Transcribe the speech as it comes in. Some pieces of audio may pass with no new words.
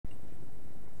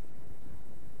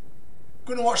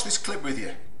going to watch this clip with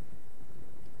you,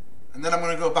 and then I'm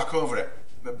going to go back over it.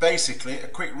 But basically, a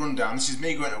quick rundown. This is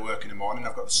me going to work in the morning.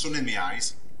 I've got the sun in my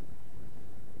eyes.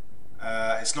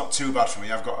 It's not too bad for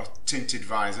me. I've got a tinted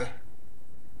visor.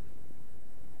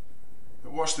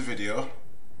 But watch the video,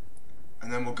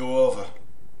 and then we'll go over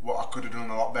what I could have done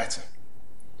a lot better,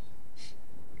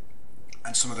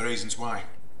 and some of the reasons why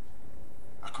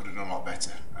I could have done a lot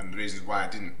better, and the reasons why I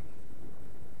didn't.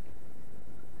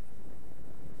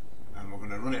 And we're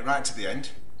going to run it right to the end.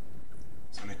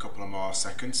 It's only a couple of more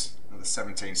seconds, another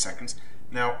 17 seconds.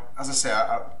 Now, as I say,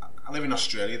 I live in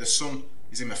Australia. The sun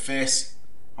is in my face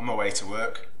on my way to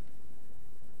work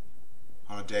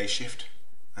on a day shift,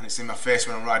 and it's in my face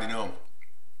when I'm riding home.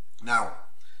 Now,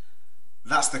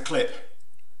 that's the clip.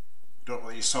 Don't know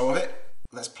what you saw of it.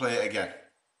 Let's play it again.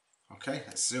 Okay,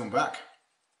 let's zoom back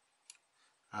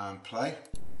and play.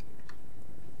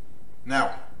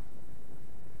 Now,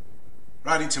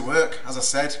 riding to work, as I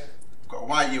said, I've got a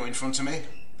white ute in front of me.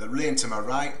 The lane to my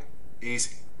right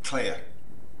is clear.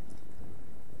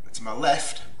 To my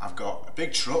left, I've got a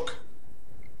big truck,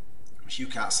 which you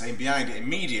can't see, and behind it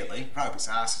immediately, right up its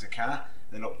arse, is a car.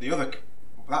 Then up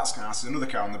that arse is another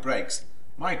car on the brakes.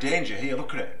 My danger here,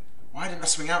 look at it. Why didn't I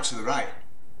swing out to the right?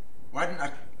 Why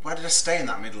did I stay in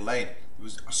that middle lane? It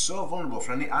was so vulnerable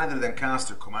for either of them cars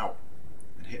to come out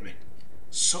and hit me.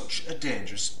 Such a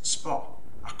dangerous spot.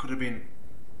 I could have been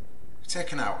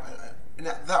taken out. And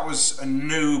that was a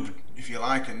noob, if you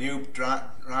like, a noob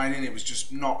riding. It was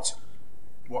just not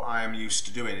what I am used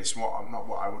to doing. It's not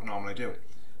what I would normally do.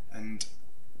 And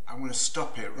I'm going to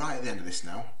stop it right at the end of this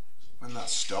now. When that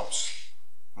stops,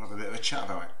 I'll have a bit of a chat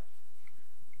about it.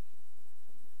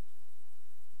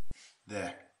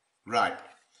 There. Right.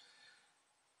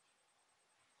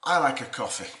 I like a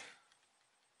coffee.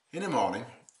 In the morning,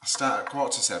 I start at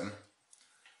 6:45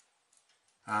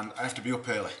 and I have to be up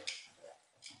early.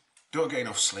 Don't get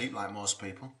enough sleep like most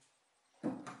people.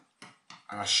 And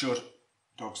I should,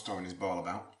 dog's throwing his ball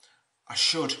about, I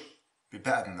should be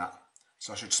better than that.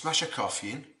 So I should smash a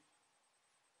coffee in,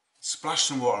 splash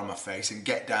some water on my face and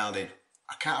get dialed in.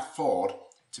 I can't afford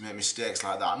to make mistakes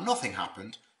like that. Nothing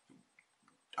happened.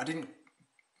 I didn't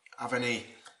have any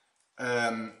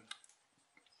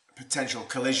potential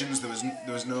collisions. There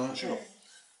was no shut up,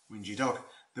 whingy dog.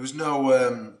 There was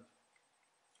no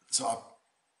sort of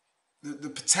the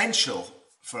potential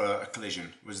for a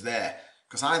collision was there,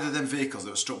 because either of them vehicles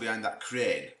that were stuck behind that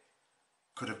crane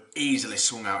could have easily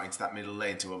swung out into that middle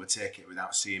lane to overtake it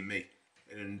without seeing me.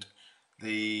 And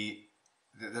to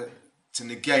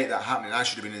negate that happening, I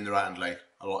should have been in the right hand lane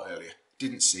a lot earlier.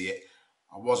 Didn't see it.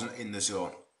 I wasn't in the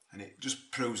zone. And it just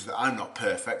proves that I'm not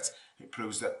perfect. It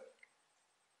proves that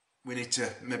we need to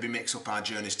maybe mix up our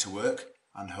journeys to work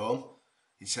and home.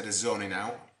 Instead of zoning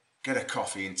out, get a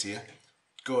coffee into you,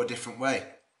 go a different way,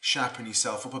 sharpen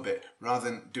yourself up a bit, rather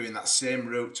than doing that same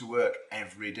route to work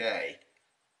every day,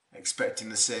 expecting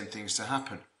the same things to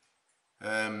happen.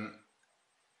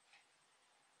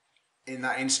 In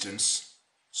that instance,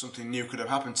 something new could have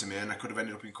happened to me, and I could have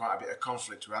ended up in quite a bit of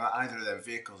conflict with either of them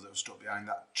vehicles that were stuck behind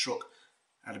that truck.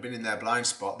 I'd have been in their blind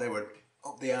spot. They were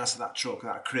up the arse of that truck,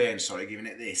 that crane, sorry, giving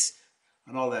it this,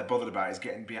 and all they're bothered about is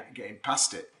getting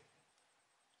past it.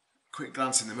 Quick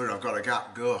glance in the mirror, I've got a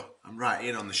gap, go. I'm right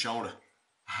in on the shoulder.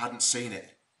 I hadn't seen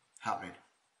it happening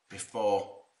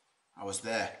before I was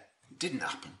there. It didn't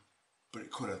happen, but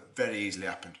it could have very easily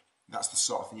happened. That's the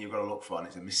sort of thing you've got to look for, and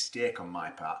it's a mistake on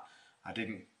my part. I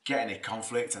didn't get any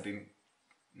conflict,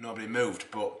 nobody moved,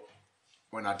 but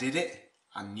when I did it,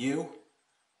 I knew,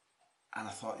 and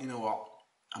I thought, you know what,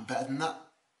 I'm better than that.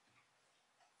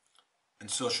 And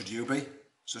so should you be,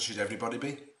 so should everybody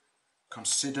be.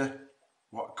 Consider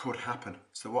what could happen.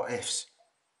 It's the what ifs.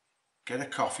 Get a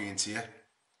coffee into you,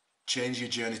 change your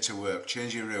journey to work,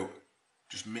 change your route,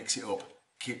 just mix it up,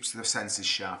 keeps the senses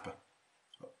sharper.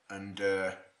 And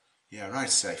yeah, ride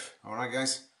safe. Alright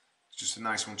guys? It's just a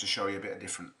nice one to show you a bit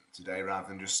different today, rather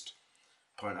than just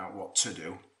point out what to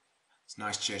do. It's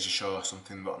nice to show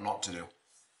something what not to do.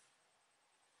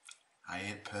 I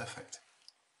ain't perfect.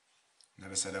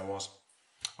 Never said I was.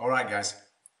 Alright guys,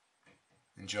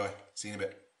 enjoy. See you in a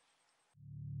bit.